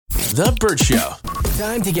The Burt Show.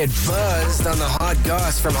 Time to get buzzed on the hot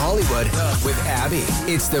goss from Hollywood with Abby.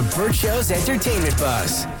 It's The Burt Show's entertainment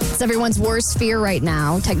buzz. It's everyone's worst fear right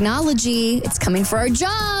now. Technology, it's coming for our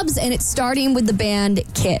jobs, and it's starting with the band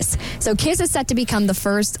Kiss. So Kiss is set to become the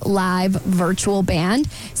first live virtual band.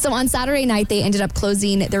 So on Saturday night, they ended up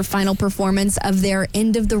closing their final performance of their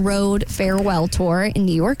End of the Road farewell tour in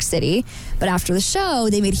New York City. But after the show,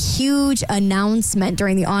 they made a huge announcement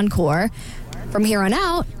during the encore. From here on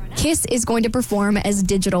out, Kiss is going to perform as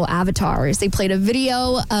digital avatars. They played a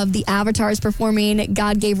video of the avatars performing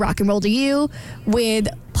God Gave Rock and Roll to You, with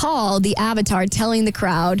Paul, the avatar, telling the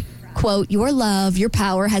crowd, quote, "Your love, your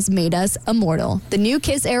power has made us immortal. The new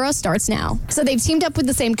Kiss era starts now." So they've teamed up with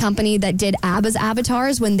the same company that did ABBA's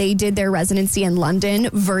avatars when they did their residency in London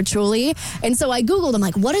virtually. And so I Googled, I'm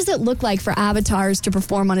like, what does it look like for avatars to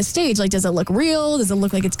perform on a stage? Like, does it look real? Does it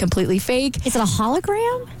look like it's completely fake? Is it a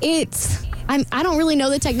hologram? I don't really know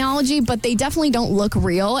the technology, but they definitely don't look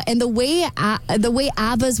real. And the way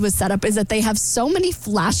ABBA's was set up is that they have so many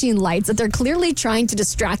flashing lights that they're clearly trying to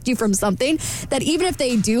distract you from something, that even if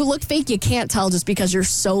they do look fake, you can't tell just because you're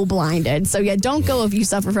so blinded. So yeah, don't go if you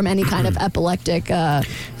suffer from any kind of epileptic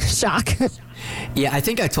shock. Yeah, I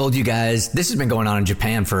think I told you guys, this has been going on in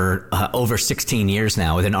Japan for over 16 years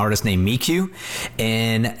now with an artist named Miku,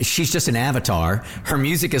 and she's just an avatar. Her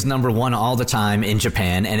music is #1 all the time in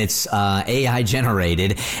Japan, and it's AI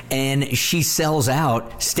generated, and she sells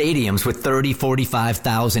out stadiums with 30,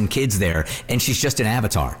 45,000 kids there, and she's just an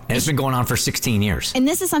avatar. And it's been going on for 16 years. And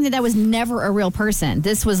this is something that was never a real person.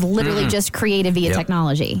 This was literally just created via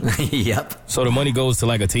technology. Yep. So the money goes to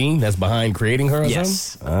like a team that's behind creating her or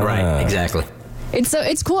something? Right, exactly.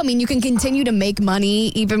 It's cool. I mean, you can continue to make money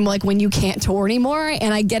even like when you can't tour anymore.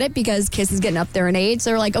 And I get it because Kiss is getting up there in age. So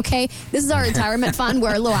they're like, okay, this is our retirement fund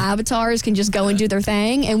where our little avatars can just go and do their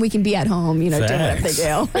thing, and we can be at home, doing whatever they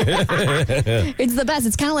do. It's the best.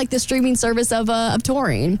 It's kind of like the streaming service of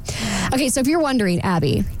touring. Okay, so if you're wondering,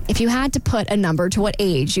 Abby, if you had to put a number to what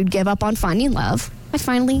age you'd give up on finding love, I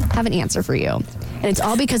finally have an answer for you. And it's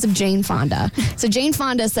all because of Jane Fonda. So Jane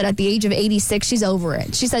Fonda said at the age of 86, she's over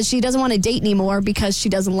it. She says she doesn't want to date anymore because she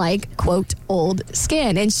doesn't like, quote, old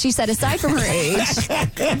skin. And she said aside from her age,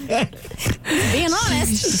 Being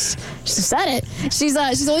honest, she said it. She's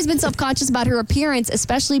always been self-conscious about her appearance,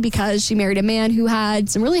 especially because she married a man who had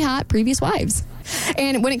some really hot previous wives.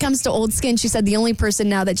 And when it comes to old skin, she said the only person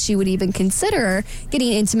now that she would even consider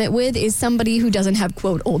getting intimate with is somebody who doesn't have,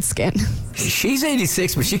 quote, old skin. She's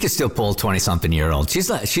 86, but she could still pull a 20-something-year-old. She's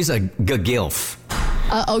a good gilf.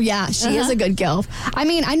 She is a good gilf. I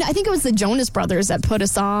mean, I think it was the Jonas Brothers that put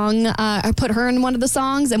put her in one of the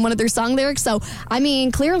songs and one of their song lyrics. So, I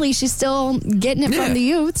mean, clearly she's still getting it from the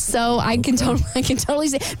youth. So I can totally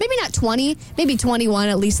say maybe not 20, maybe 21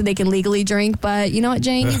 at least, so they can legally drink. But you know what,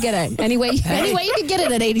 Jane, you get it anyway. Anyway, you can get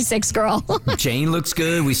it at 86, girl. Jane looks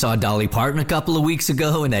good. We saw Dolly Parton a couple of weeks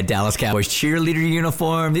ago in that Dallas Cowboys cheerleader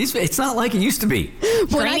uniform. It's not like it used to be.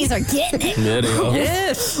 grannies are getting it. Yeah, they are.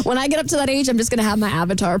 Yes. When I get up to that age, I'm just going to have my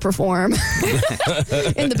avatar perform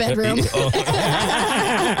in the bedroom.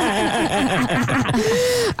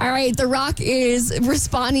 All right, The Rock is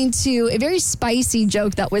responding to a very spicy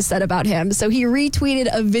joke that was said about him. So he retweeted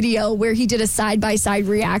a video where he did a side-by-side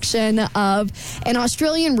reaction of an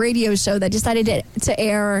Australian radio show that decided to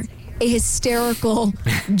air a hysterical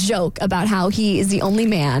joke about how he is the only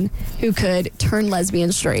man who could turn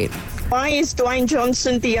lesbian straight. Why is Dwayne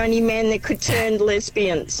Johnson the only man that could turn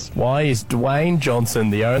lesbians? Why is Dwayne Johnson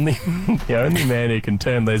the only man who can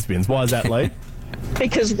turn lesbians? Why is that, Lee?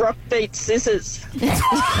 Because rock beats scissors.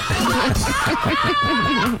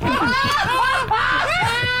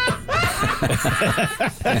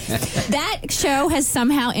 That show has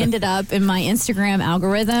somehow ended up in my Instagram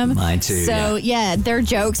algorithm. Mine too. So yeah, their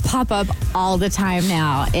jokes pop up all the time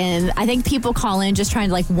now, and I think people call in just trying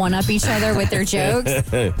to like one up each other with their jokes.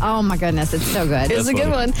 Oh my goodness, it's so good. It's a good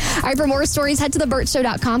one. All right, for more stories, head to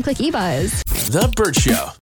thebirdshow.com. Click eBuzz. The Burt Show.